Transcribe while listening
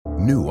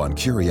New on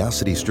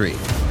Curiosity Street.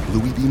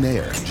 Louis B.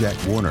 Mayer, Jack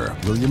Warner,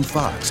 William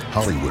Fox.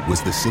 Hollywood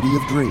was the city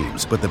of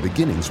dreams, but the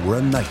beginnings were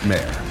a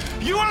nightmare.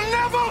 You will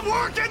never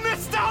work in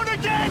this town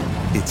again!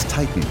 It's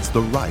Titans,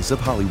 the rise of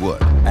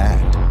Hollywood.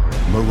 And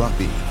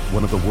Merapi,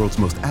 one of the world's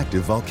most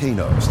active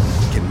volcanoes.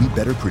 Can we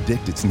better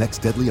predict its next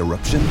deadly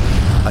eruption?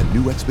 A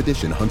new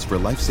expedition hunts for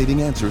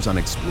life-saving answers on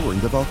exploring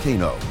the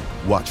volcano.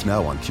 Watch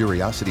now on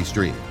Curiosity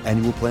Stream.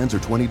 Annual plans are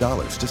 $20,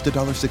 just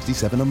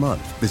 $1.67 a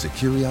month. Visit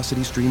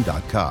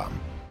curiositystream.com.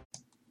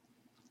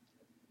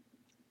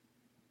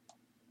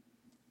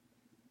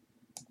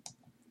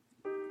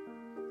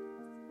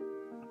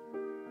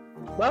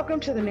 Welcome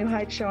to the New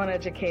Heights Show on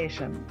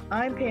Education.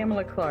 I'm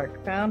Pamela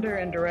Clark, founder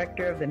and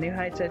director of the New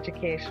Heights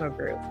Educational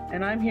Group,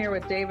 and I'm here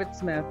with David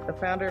Smith, the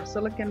founder of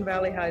Silicon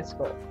Valley High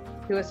School,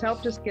 who has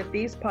helped us get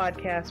these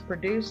podcasts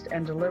produced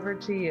and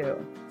delivered to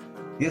you.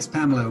 Yes,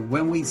 Pamela,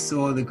 when we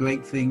saw the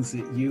great things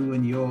that you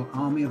and your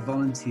army of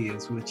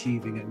volunteers were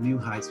achieving at New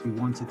Heights, we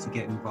wanted to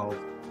get involved.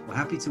 We're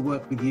happy to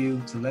work with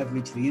you to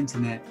leverage the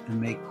internet and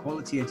make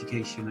quality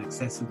education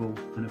accessible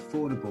and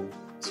affordable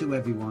to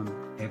everyone,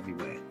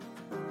 everywhere.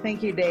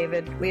 Thank you,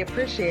 David. We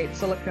appreciate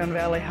Silicon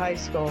Valley High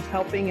School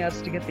helping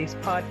us to get these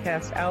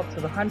podcasts out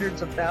to the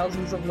hundreds of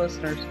thousands of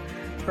listeners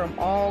from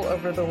all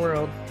over the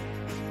world.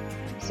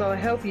 So I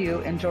hope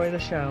you enjoy the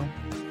show.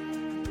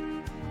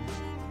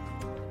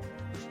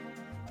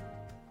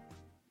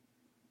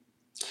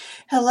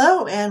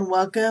 Hello and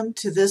welcome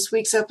to this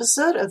week's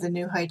episode of the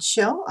New Heights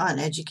Show on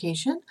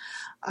Education.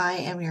 I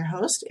am your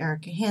host,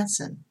 Erika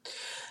Hanson.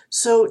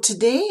 So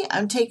today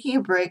I'm taking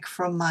a break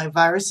from my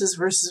Viruses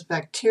versus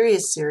Bacteria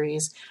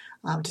series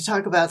to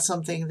talk about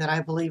something that I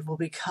believe will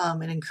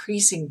become an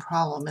increasing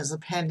problem as the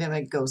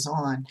pandemic goes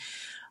on.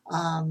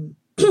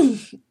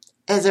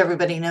 As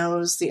everybody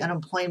knows, the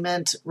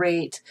unemployment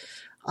rate,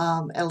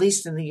 at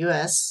least in the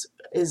U.S.,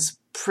 is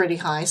pretty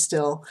high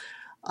still.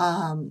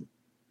 And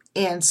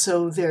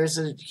so there's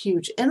a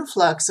huge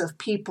influx of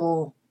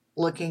people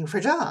looking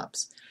for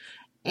jobs.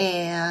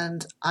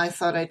 And I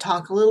thought I'd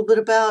talk a little bit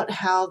about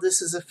how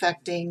this is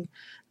affecting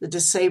the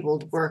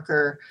disabled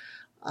worker.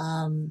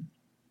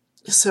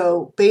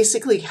 So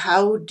basically,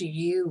 how do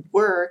you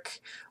work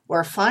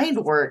or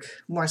find work,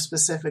 more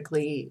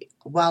specifically,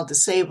 while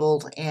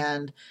disabled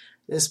and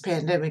this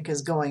pandemic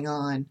is going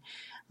on?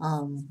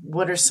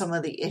 What are some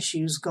of the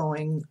issues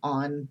going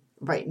on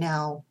right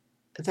now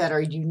that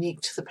are unique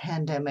to the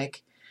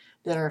pandemic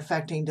that are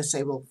affecting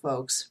disabled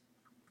folks?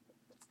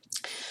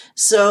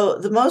 So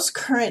the most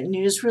current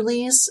news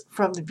release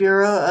from the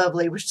Bureau of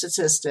Labor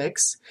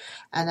Statistics,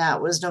 and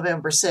that was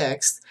November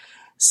 6th,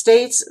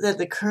 states that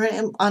the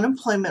current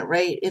unemployment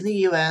rate in the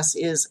U.S.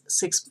 is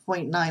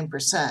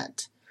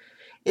 6.9%.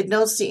 It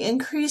notes the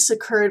increase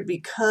occurred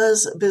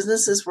because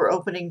businesses were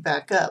opening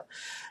back up.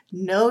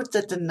 Note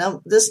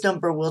that this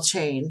number will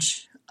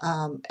change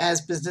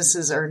as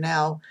businesses are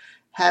now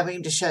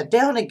having to shut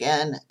down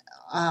again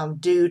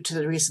due to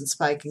the recent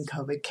spike in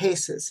COVID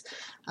cases.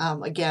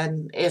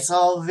 Again, it's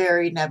all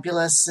very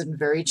nebulous and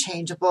very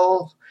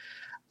changeable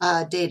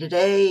day to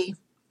day.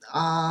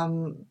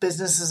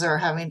 Businesses are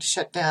having to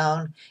shut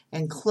down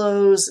and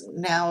close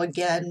now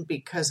again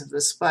because of the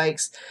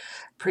spikes.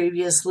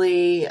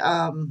 Previously,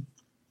 in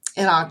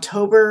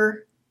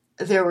October,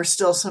 there were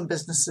still some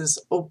businesses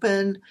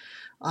open.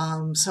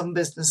 Some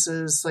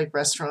businesses, like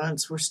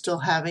restaurants, were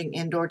still having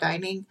indoor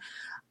dining.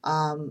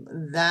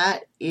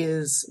 That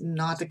is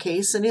not the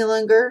case any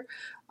longer.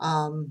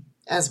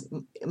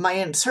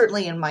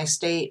 Certainly in my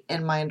state,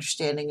 and my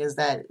understanding is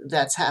that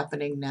that's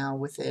happening now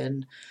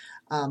within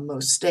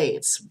most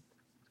states.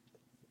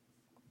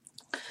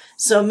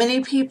 So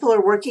many people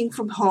are working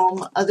from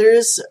home.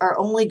 Others are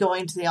only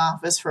going to the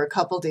office for a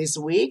couple days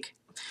a week.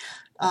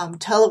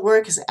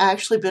 Telework has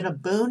actually been a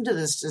boon to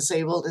this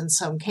disabled in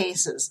some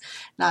cases.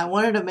 Now, I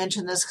wanted to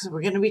mention this because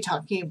we're going to be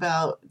talking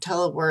about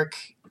telework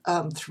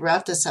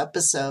throughout this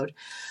episode.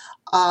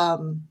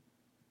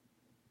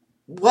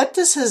 What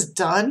this has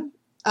done,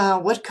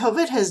 what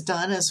COVID has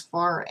done as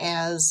far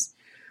as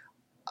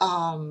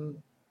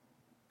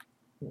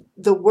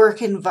the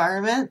work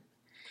environment,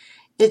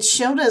 it's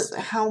shown us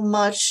how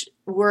much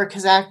work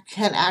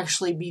can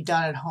actually be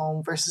done at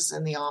home versus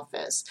in the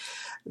office.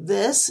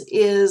 This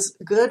is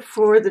good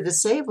for the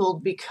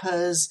disabled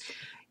because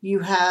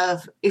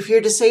if you're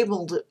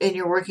disabled and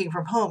you're working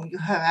from home, you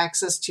have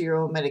access to your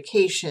own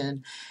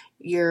medication,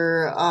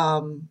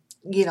 to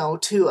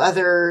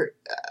other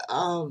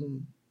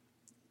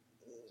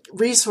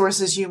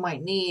resources you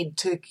might need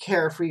to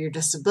care for your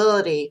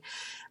disability,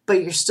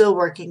 but you're still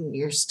working,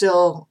 you're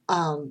still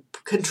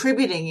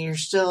contributing, you're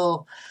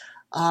still,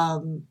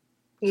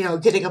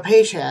 getting a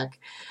paycheck.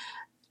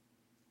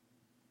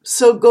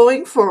 So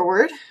going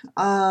forward,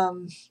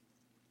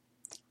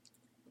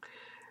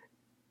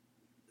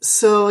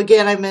 so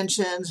again, I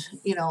mentioned,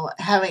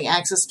 having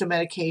access to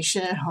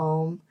medication at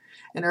home,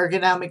 an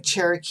ergonomic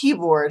chair,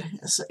 keyboard,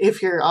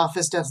 if your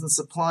office doesn't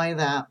supply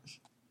that.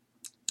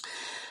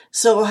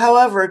 So,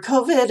 however,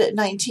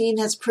 COVID-19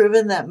 has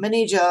proven that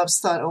many jobs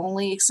thought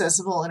only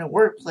accessible in a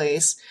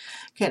workplace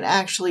can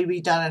actually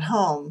be done at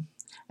home.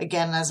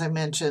 again, as I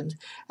mentioned.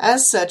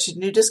 As such, a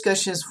new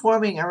discussion is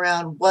forming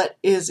around what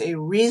is a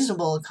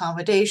reasonable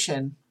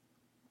accommodation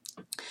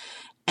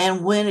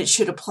and when it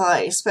should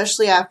apply,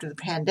 especially after the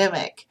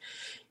pandemic.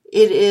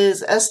 It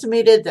is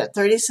estimated that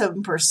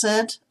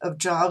 37% of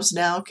jobs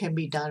now can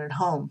be done at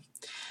home.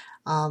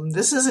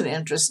 This is an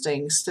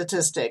interesting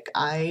statistic.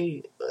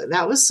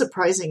 That was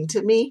surprising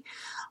to me,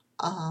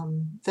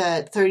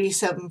 that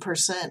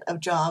 37% of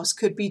jobs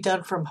could be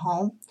done from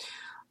home.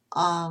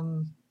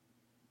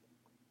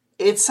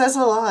 It says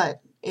a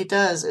lot. It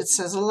does. It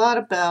says a lot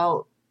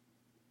about,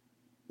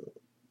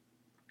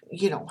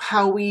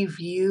 how we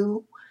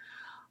view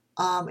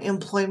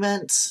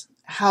employment,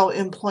 how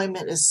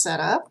employment is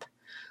set up.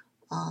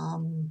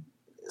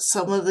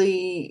 Some of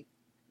the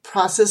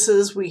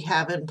processes we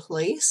have in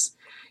place,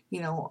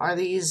 are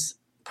these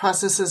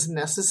processes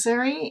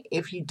necessary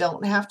if you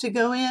don't have to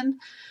go in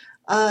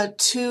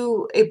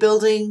to a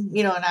building,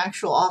 an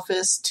actual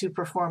office to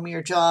perform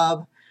your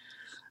job?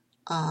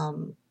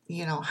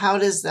 How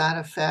does that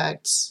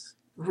affect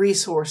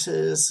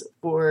resources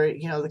for,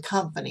 the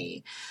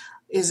company?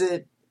 Is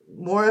it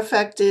more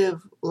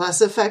effective,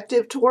 less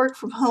effective to work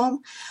from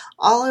home?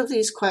 All of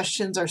these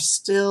questions are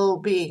still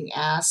being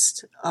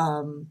asked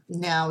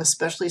now,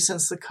 especially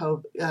since the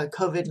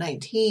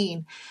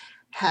COVID-19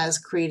 has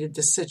created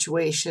this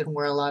situation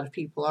where a lot of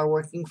people are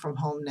working from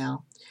home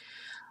now.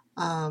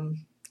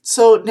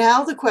 So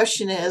now the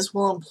question is,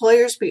 will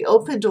employers be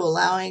open to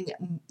allowing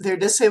their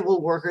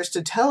disabled workers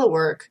to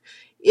telework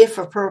if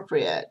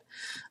appropriate?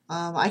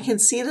 I can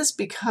see this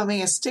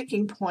becoming a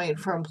sticking point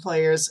for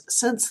employers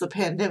once the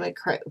pandemic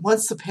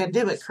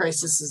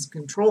crisis is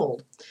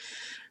controlled.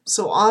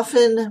 So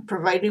often,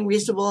 providing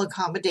reasonable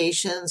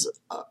accommodations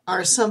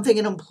are something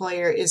an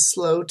employer is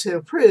slow to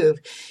approve,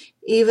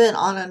 even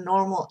in a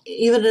normal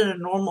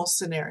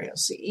scenario.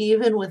 So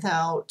even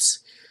without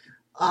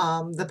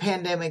the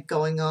pandemic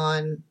going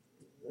on,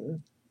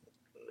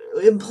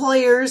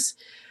 employers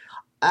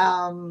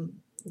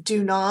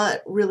do not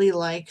really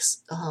like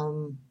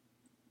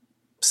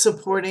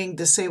supporting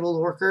disabled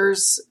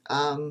workers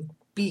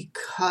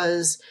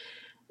because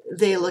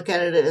they look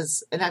at it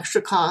as an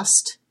extra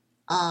cost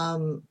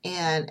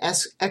and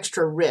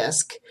extra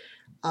risk,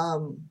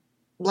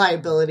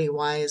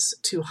 liability-wise,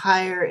 to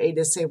hire a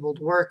disabled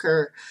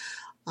worker.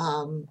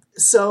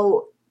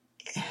 So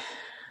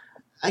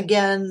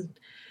again,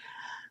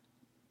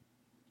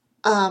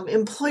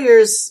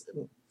 employers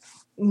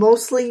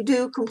mostly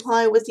do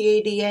comply with the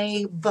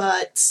ADA,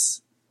 but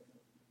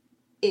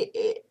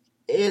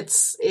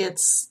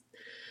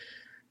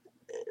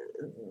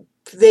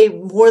they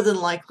more than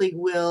likely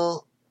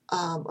will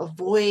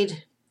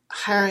avoid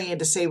hiring a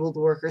disabled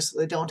worker so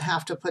they don't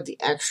have to put the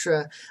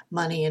extra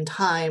money and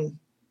time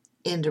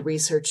into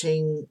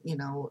researching,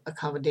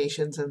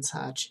 accommodations and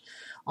such.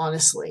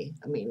 Honestly,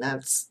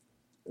 that's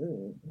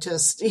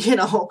just,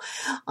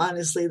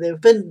 honestly, there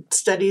have been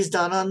studies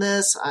done on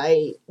this.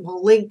 I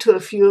will link to a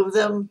few of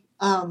them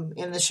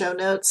in the show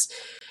notes.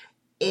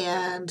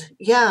 And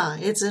yeah,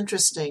 it's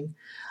interesting.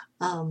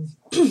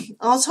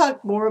 I'll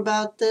talk more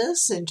about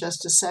this in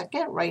just a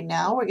second. Right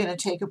now, we're going to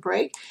take a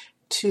break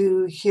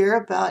to hear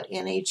about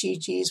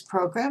NHEG's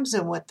programs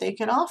and what they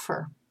can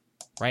offer.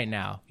 Right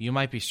now, you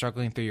might be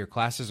struggling through your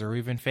classes or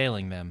even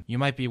failing them. You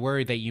might be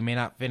worried that you may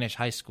not finish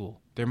high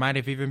school. There might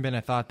have even been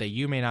a thought that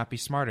you may not be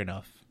smart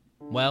enough.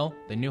 Well,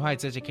 the New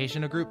Heights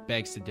Educational Group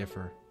begs to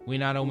differ. We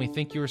not only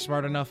think you are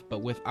smart enough,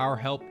 but with our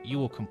help, you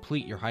will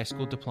complete your high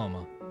school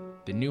diploma.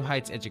 The New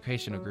Heights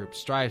Educational Group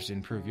strives to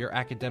improve your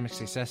academic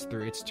success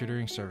through its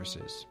tutoring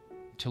services.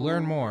 To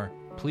learn more,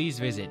 please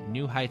visit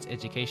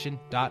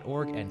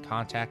newheightseducation.org and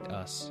contact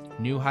us.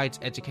 New Heights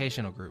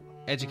Educational Group,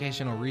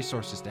 educational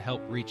resources to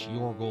help reach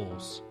your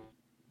goals.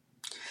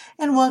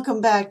 And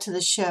welcome back to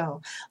the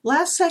show.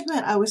 Last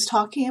segment, I was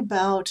talking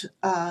about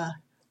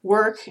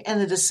work and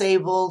the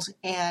disabled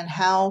and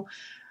how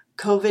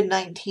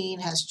COVID-19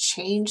 has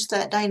changed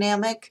that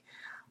dynamic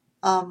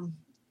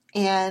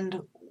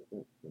and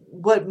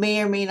what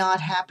may or may not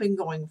happen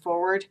going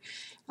forward.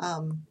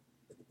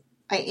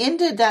 I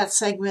ended that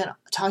segment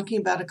talking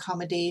about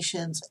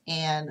accommodations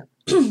and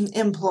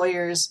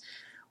employers,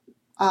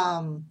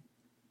 how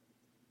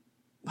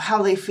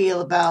they feel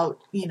about,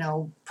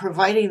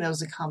 providing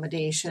those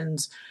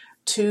accommodations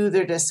to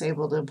their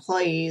disabled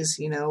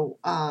employees.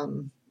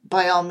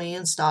 By all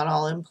means, not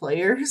all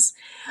employers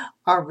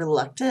are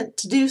reluctant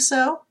to do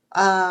so,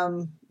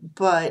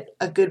 but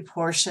a good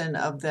portion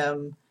of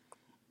them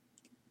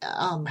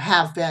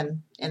have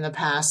been in the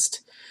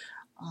past.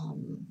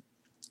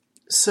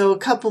 So a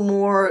couple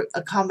more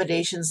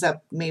accommodations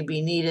that may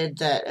be needed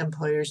that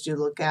employers do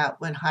look at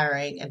when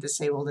hiring a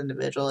disabled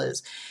individual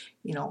is,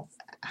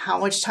 how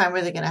much time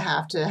are they going to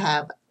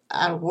have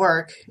out of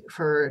work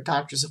for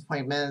doctor's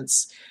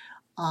appointments,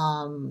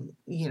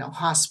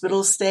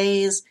 hospital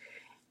stays.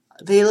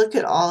 They look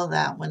at all of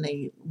that when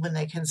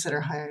they consider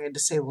hiring a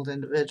disabled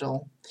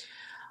individual.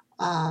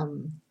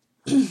 And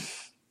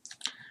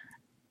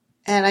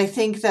I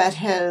think that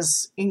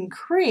has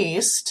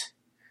increased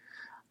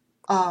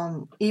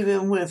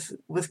even with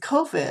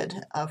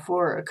COVID,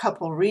 for a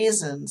couple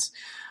reasons.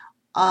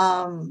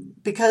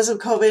 Because of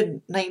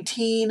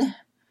COVID-19,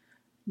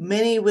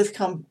 many with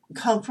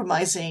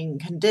compromising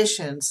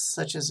conditions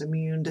such as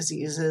immune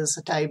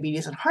diseases,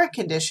 diabetes, and heart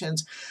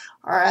conditions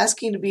are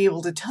asking to be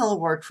able to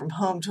telework from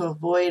home to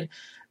avoid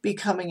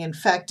becoming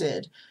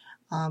infected.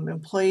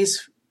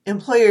 Employers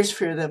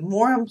fear that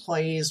more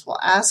employees will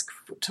ask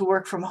to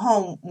work from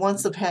home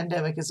once the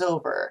pandemic is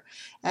over,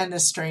 and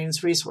this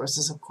strains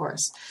resources, of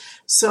course.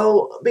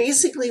 So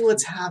basically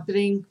what's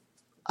happening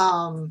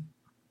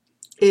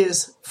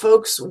is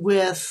folks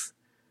with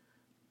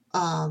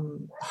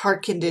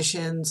heart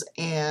conditions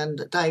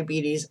and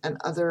diabetes and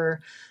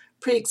other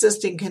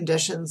pre-existing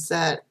conditions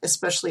that,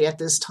 especially at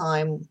this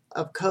time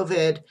of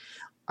COVID,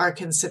 are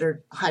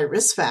considered high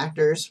risk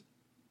factors,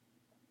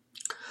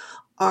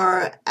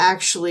 are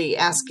actually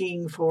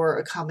asking for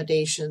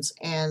accommodations,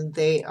 and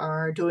they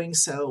are doing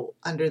so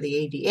under the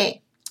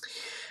ADA.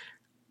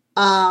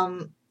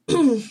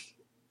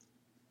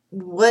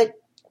 What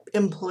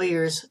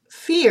employers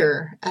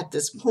fear at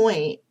this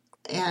point,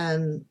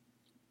 and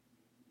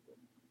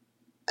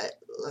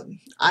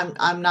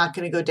I'm not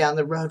going to go down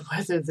the road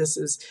whether this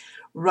is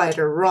right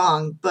or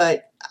wrong,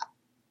 but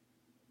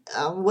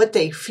what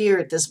they fear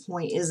at this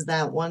point is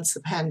that once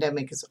the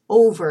pandemic is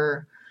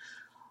over,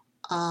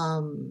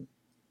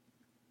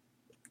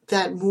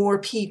 that more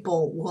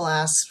people will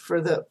ask for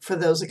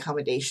those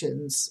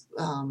accommodations.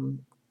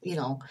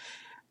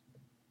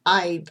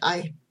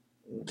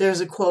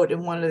 There's a quote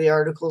in one of the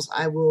articles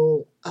I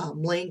will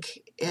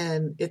link,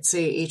 and it's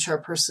a HR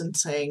person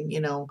saying,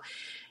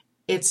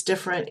 it's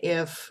different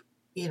if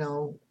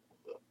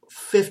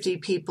 50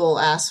 people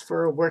ask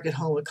for work at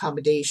home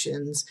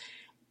accommodations,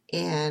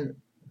 and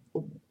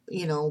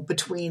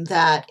between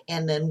that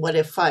and then what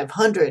if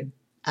 500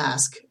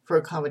 ask for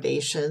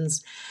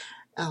accommodations.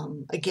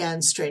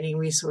 Again, straining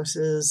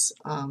resources,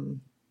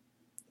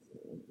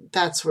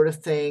 that sort of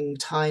thing,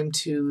 time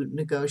to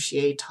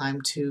negotiate, time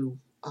to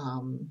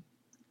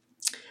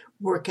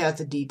work out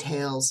the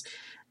details.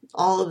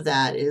 All of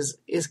that is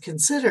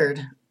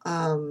considered.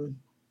 Now,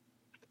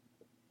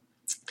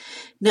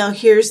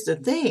 here's the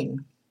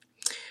thing.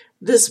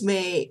 This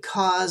may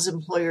cause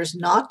employers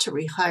not to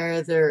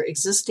rehire their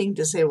existing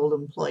disabled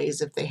employees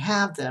if they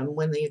have them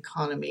when the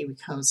economy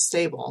becomes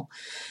stable,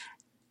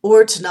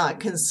 or to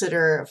not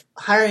consider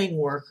hiring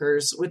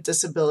workers with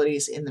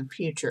disabilities in the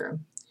future.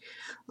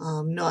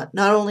 Not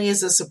only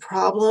is this a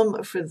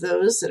problem for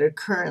those that are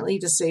currently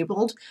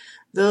disabled,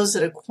 those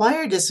that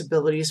acquire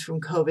disabilities from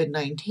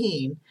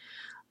COVID-19,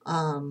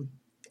 and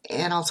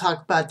I'll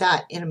talk about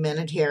that in a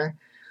minute here,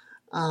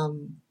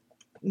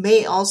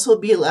 may also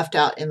be left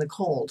out in the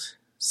cold.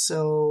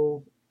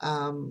 So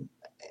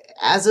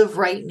as of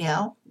right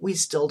now, we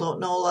still don't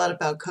know a lot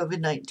about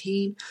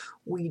COVID-19.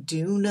 We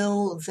do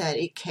know that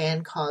it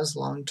can cause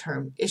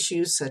long-term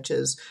issues such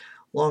as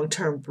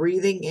long-term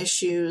breathing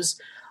issues,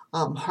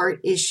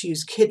 heart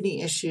issues,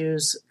 kidney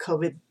issues.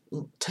 COVID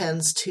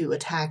tends to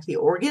attack the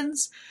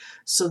organs,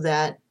 so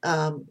that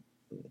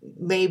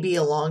may be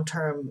a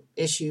long-term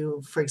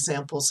issue. For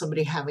example,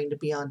 somebody having to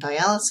be on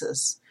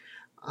dialysis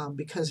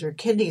because their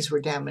kidneys were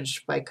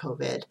damaged by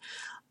COVID.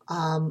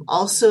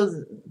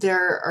 Also,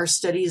 there are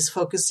studies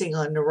focusing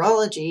on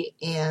neurology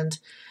and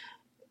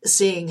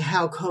seeing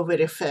how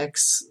COVID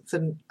affects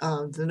the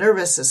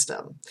nervous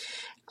system.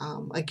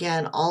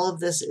 Again, all of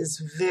this is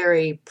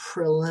very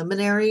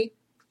preliminary,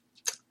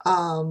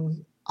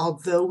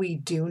 although we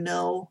do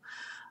know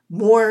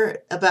more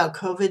about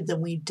COVID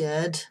than we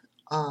did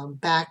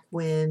back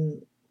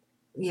when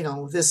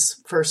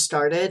this first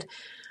started.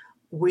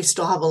 We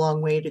still have a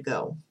long way to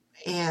go,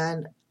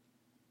 and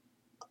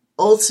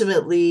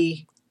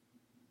ultimately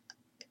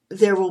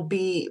there will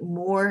be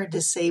more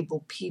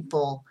disabled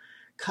people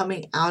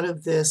coming out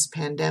of this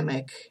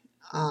pandemic,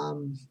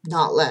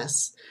 not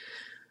less.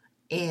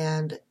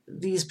 And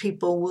these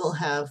people will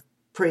have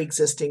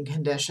pre-existing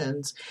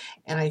conditions.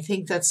 And I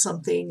think that's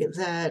something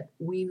that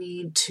we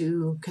need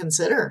to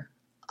consider,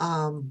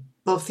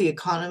 both the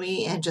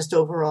economy and just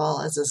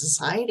overall as a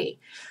society.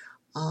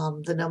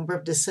 The number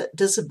of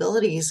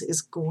disabilities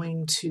is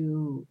going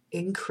to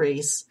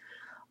increase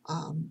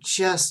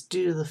just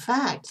due to the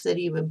fact that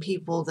even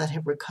people that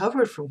have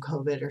recovered from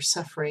COVID are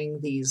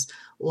suffering these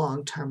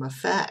long-term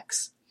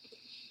effects.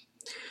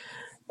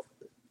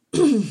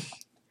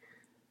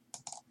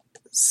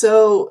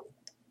 So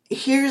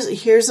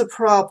here's a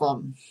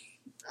problem.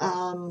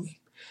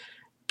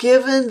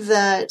 Given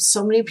that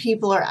so many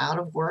people are out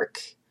of work,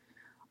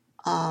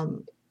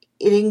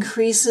 it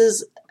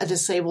increases a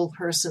disabled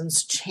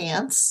person's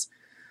chance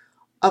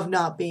of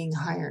not being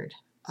hired.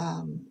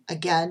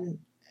 Again,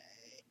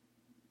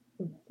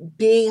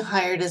 being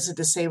hired as a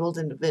disabled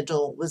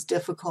individual was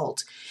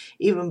difficult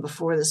even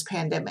before this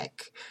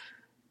pandemic.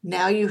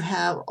 Now you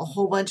have a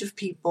whole bunch of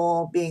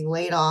people being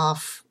laid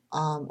off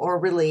or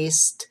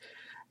released,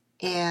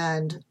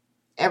 and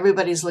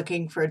everybody's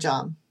looking for a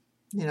job,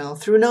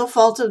 through no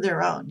fault of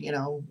their own.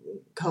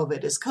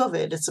 COVID is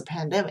COVID. It's a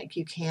pandemic.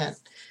 You can't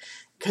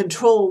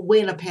control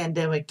when a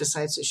pandemic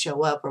decides to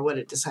show up or what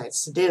it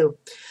decides to do.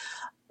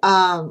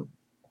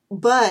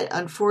 But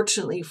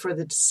unfortunately for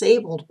the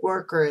disabled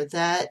worker,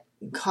 that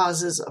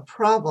causes a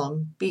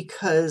problem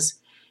because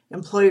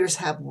employers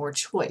have more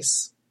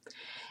choice.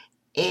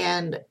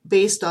 And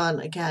based on,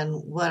 again,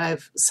 what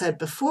I've said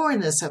before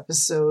in this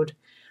episode,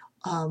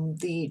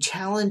 the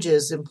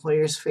challenges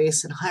employers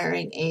face in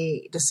hiring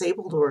a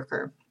disabled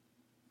worker,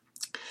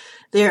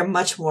 they are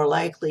much more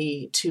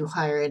likely to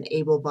hire an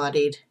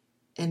able-bodied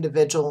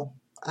individual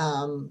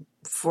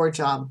for a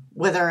job,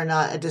 whether or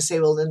not a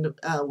disabled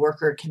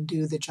worker can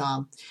do the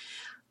job,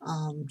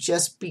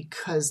 just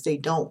because they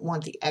don't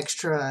want the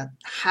extra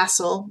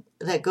hassle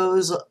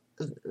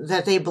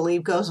that they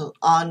believe goes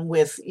on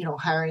with,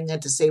 hiring a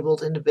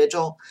disabled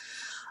individual.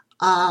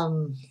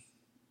 I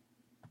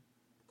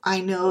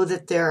know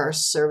that there are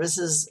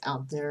services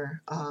out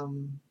there.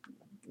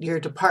 Your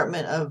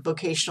Department of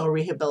Vocational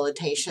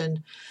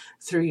Rehabilitation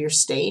through your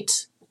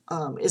state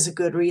is a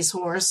good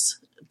resource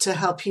to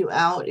help you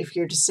out if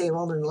you're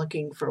disabled and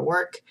looking for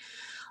work.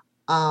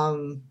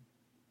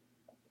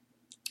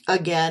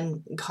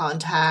 Again,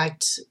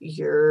 contact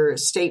your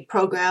state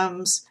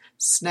programs,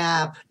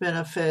 SNAP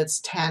benefits,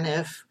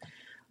 TANF,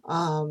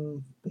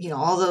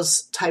 all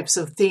those types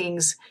of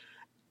things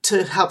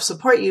to help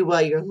support you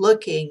while you're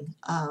looking.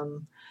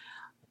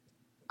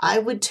 I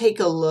would take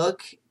a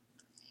look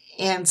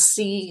and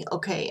see,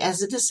 okay,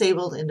 as a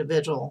disabled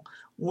individual,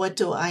 what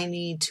do I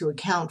need to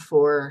account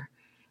for?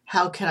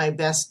 How can I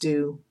best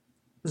do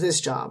this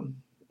job?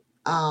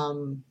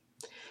 And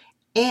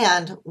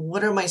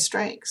what are my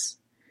strengths?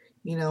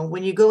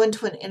 When you go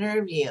into an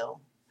interview,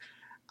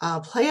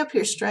 play up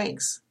your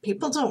strengths.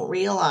 People don't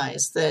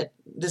realize that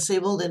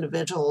disabled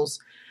individuals,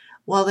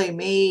 while they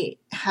may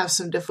have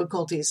some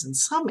difficulties in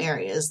some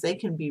areas, they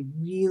can be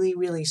really,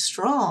 really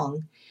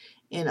strong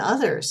in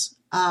others.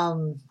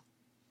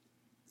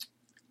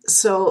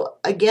 So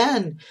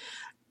again,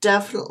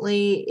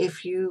 definitely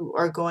if you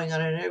are going on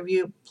an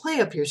interview,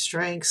 play up your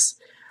strengths.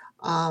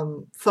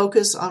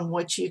 Focus on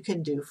what you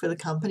can do for the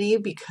company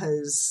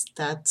because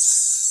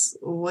that's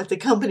what the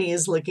company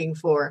is looking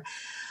for.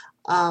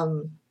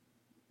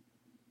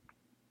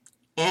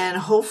 And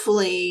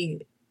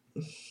hopefully,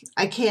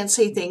 I can't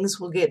say things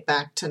will get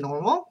back to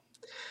normal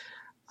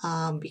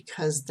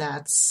because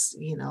that's,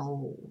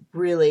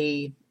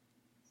 really,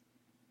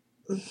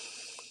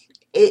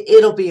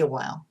 it'll be a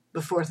while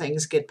before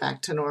things get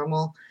back to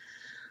normal.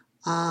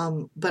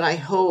 But I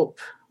hope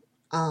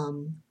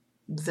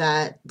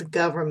that the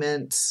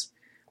government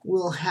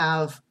will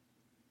have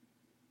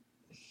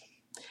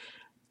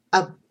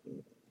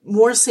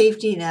more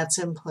safety nets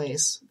in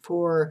place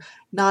for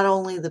not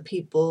only the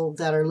people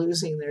that are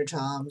losing their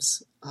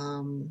jobs,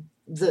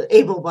 the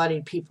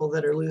able-bodied people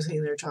that are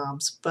losing their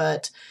jobs,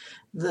 but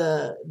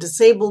the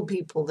disabled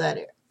people that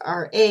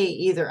are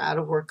either out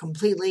of work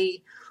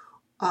completely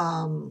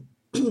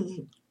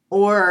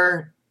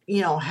or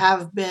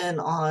have been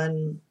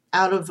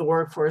out of the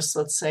workforce,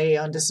 let's say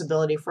on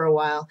disability for a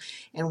while,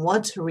 and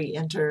want to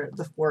re-enter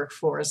the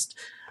workforce.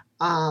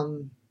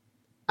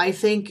 I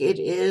think it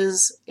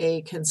is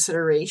a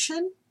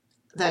consideration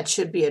that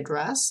should be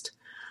addressed.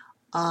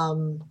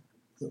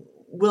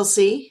 We'll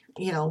see,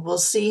 we'll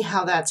see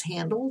how that's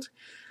handled,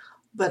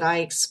 but I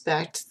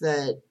expect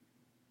that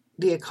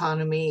the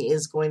economy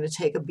is going to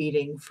take a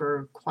beating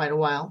for quite a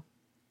while.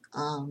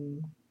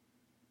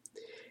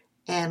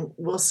 And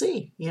we'll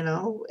see,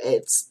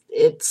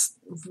 it's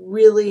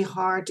really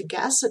hard to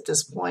guess at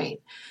this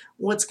point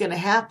what's going to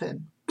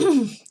happen.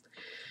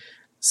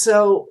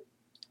 So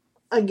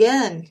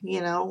again,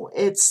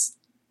 it's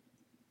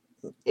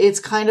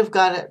kind of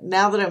got it.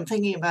 Now that I'm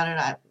thinking about it,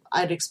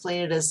 I'd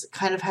explain it as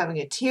kind of having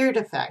a tiered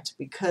effect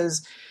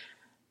because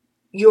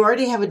you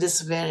already have a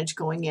disadvantage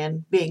going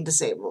in being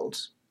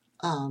disabled.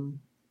 And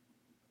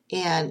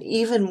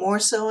even more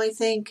so, I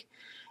think,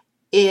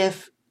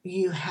 if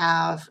you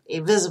have a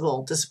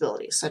visible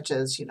disability, such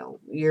as,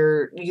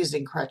 you're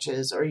using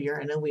crutches or you're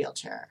in a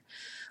wheelchair.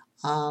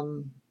 That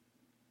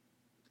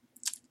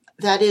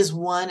is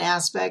one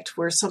aspect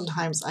where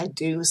sometimes I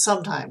do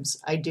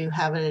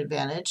have an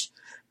advantage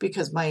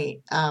because my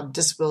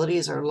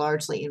disabilities are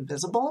largely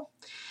invisible.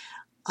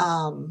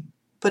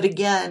 But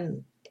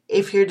again,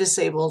 if you're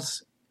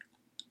disabled,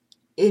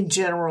 in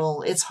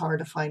general, it's hard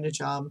to find a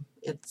job.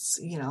 It's,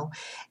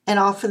 and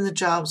often the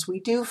jobs we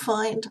do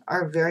find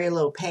are very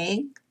low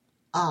paying.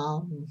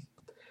 Not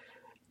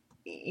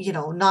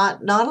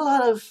a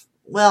lot of,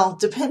 well,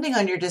 depending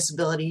on your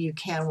disability, you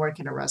can work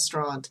in a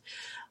restaurant.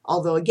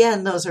 Although,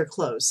 again, those are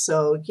closed.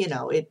 So,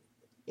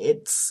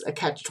 it's a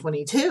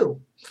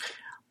catch-22.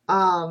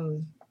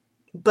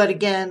 But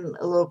again,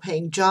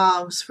 low-paying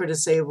jobs for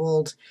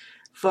disabled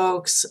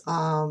folks,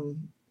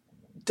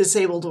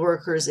 disabled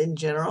workers in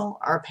general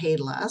are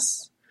paid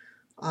less.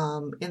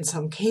 In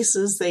some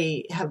cases,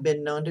 they have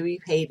been known to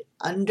be paid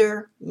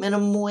under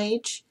minimum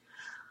wage.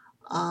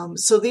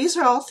 So these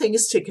are all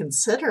things to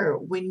consider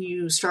when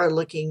you start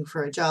looking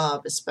for a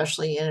job,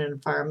 especially in an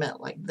environment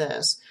like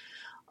this.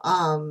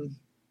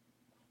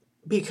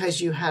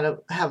 because you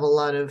have a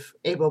lot of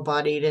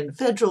able-bodied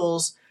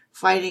individuals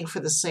fighting for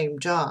the same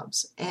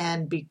jobs.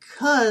 And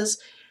because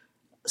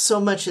so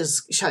much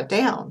is shut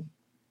down,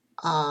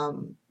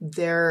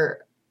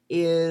 there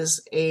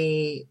is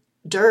a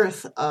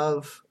dearth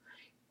of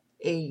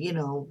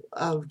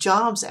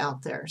jobs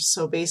out there.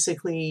 So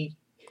basically,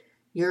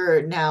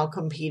 you're now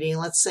competing.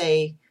 Let's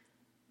say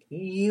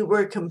you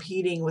were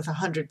competing with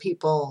 100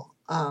 people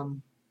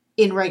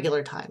in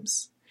regular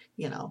times,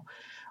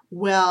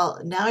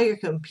 Well, now you're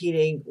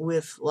competing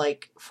with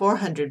like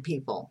 400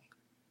 people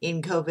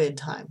in COVID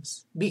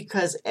times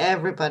because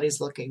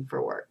everybody's looking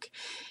for work.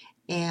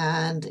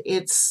 And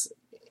it's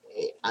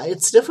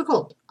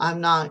difficult. I'm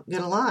not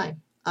going to lie.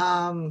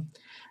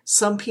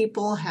 Some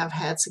people have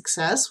had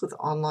success with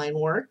online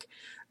work.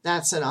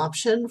 That's an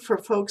option for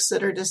folks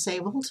that are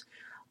disabled.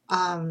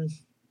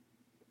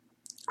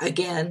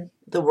 Again,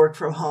 the work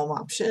from home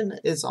option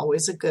is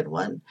always a good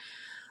one.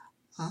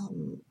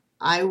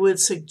 I would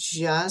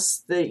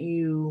suggest that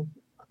you,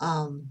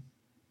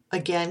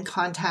 again,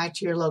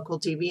 contact your local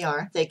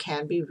DVR. They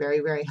can be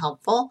very, very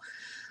helpful.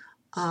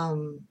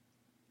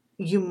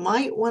 You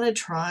might want to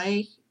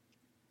try,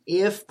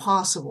 if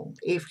possible,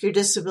 if your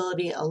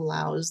disability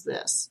allows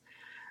this,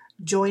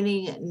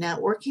 joining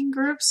networking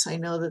groups. I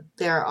know that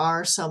there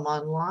are some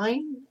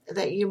online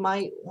that you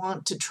might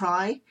want to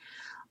try.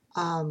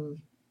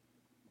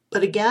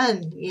 But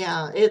again,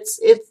 it's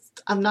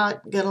I'm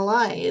not going to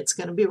lie, it's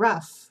going to be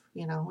rough.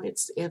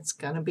 It's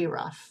going to be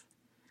rough.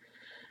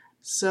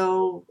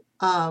 So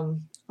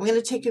I'm going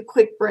to take a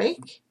quick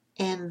break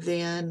and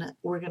then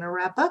we're going to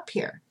wrap up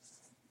here.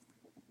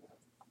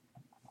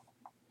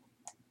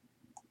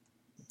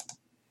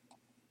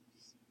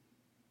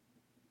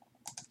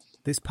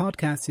 This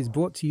podcast is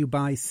brought to you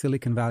by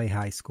Silicon Valley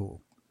High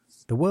School,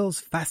 the world's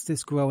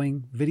fastest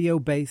growing,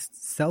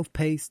 video-based,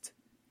 self-paced,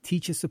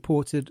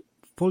 teacher-supported,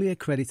 fully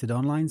accredited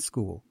online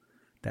school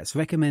that's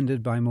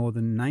recommended by more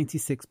than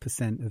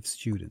 96% of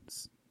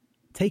students.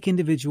 Take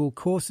individual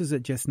courses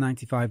at just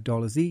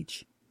 $95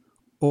 each,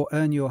 or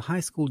earn your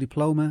high school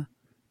diploma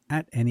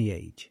at any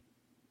age.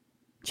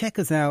 Check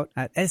us out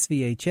at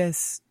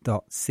svhs.co.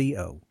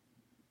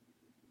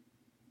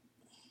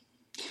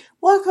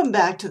 Welcome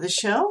back to the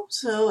show.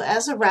 So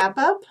as a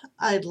wrap-up,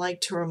 I'd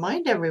like to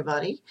remind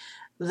everybody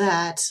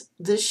that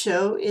this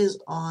show is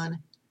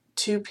on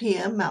 2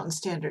 p.m. Mountain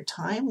Standard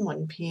Time,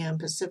 1 p.m.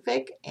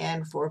 Pacific,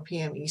 and 4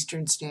 p.m.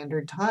 Eastern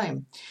Standard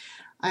Time.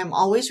 I'm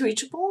always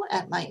reachable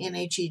at my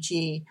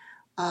NHEG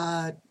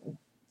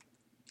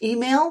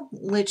email,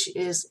 which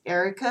is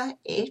Erika,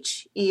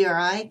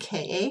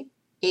 H-E-R-I-K-A,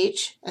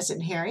 H as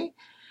in Harry,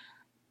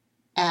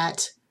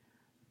 at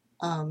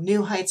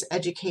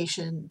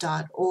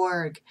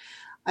newheightseducation.org.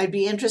 I'd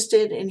be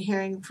interested in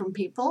hearing from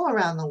people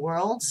around the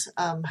world.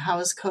 How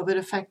is COVID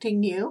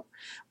affecting you?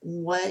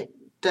 What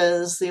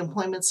does the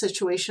employment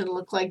situation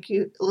look like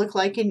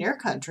in your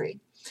country?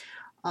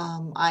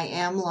 I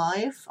am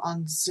live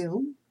on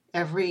Zoom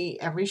every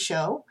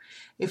show.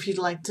 If you'd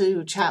like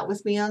to chat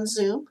with me on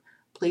Zoom,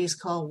 please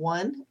call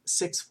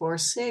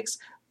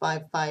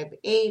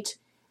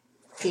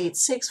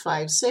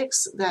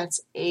 1-646-558-8656.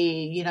 That's a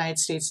United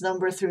States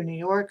number through New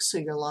York, so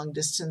your long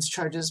distance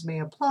charges may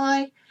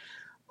apply.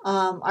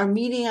 Our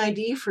meeting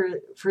ID for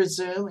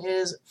Zoom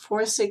is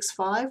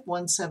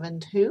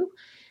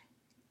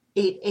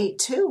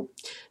 465-172-882.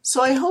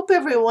 So I hope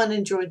everyone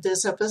enjoyed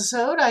this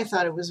episode. I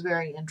thought it was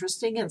very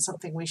interesting and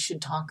something we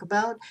should talk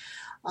about.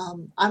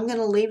 I'm going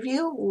to leave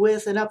you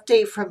with an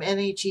update from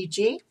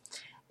NHEG,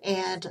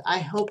 and I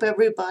hope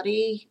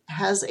everybody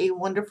has a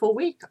wonderful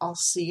week. I'll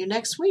see you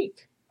next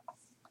week.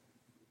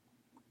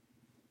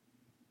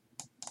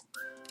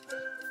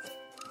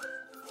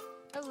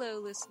 Hello,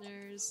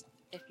 listeners.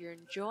 If you're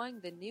enjoying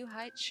the New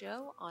Heights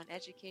show on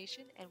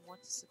education and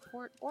want to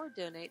support or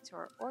donate to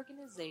our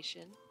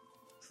organization,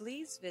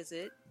 please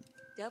visit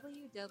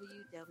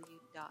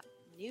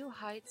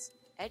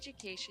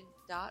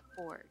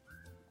www.newheightseducation.org.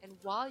 And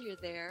while you're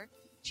there,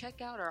 check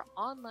out our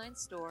online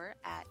store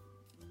at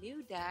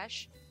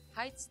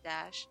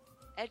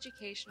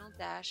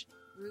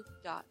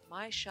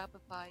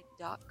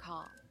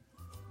new-heights-educational-group.myshopify.com.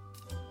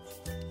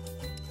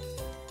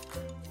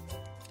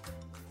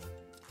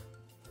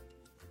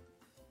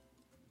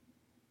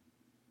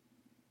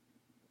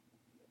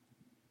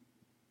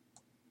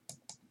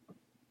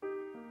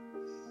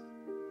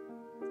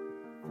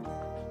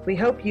 We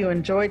hope you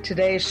enjoyed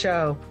today's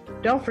show.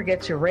 Don't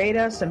forget to rate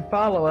us and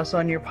follow us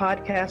on your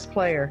podcast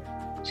player.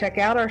 Check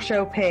out our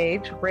show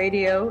page,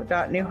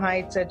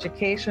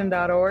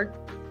 radio.newheightseducation.org,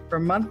 for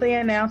monthly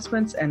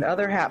announcements and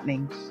other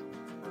happenings.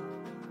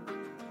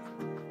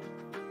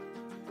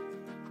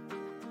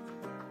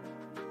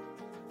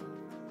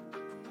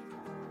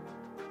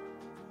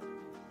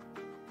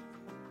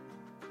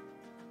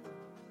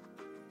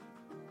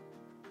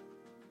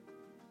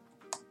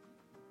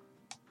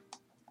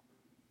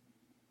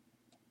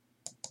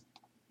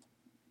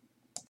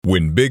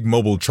 When Big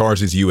Mobile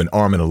charges you an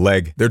arm and a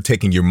leg, they're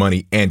taking your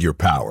money and your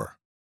power.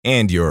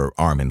 And your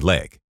arm and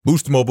leg.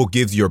 Boost Mobile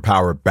gives your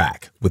power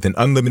back with an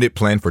unlimited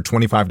plan for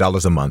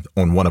 $25 a month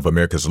on one of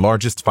America's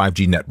largest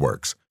 5G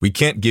networks. We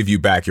can't give you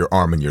back your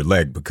arm and your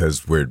leg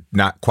because we're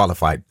not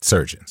qualified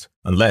surgeons.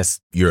 Unless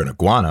you're an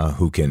iguana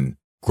who can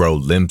grow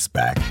limbs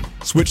back.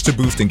 Switch to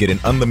Boost and get an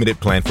unlimited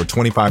plan for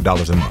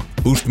 $25 a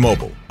month. Boost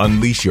Mobile.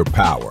 Unleash your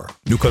power.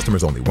 New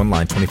customers only. One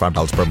line,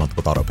 $25 per month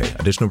with autopay.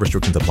 Additional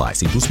restrictions apply.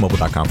 See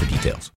boostmobile.com for details.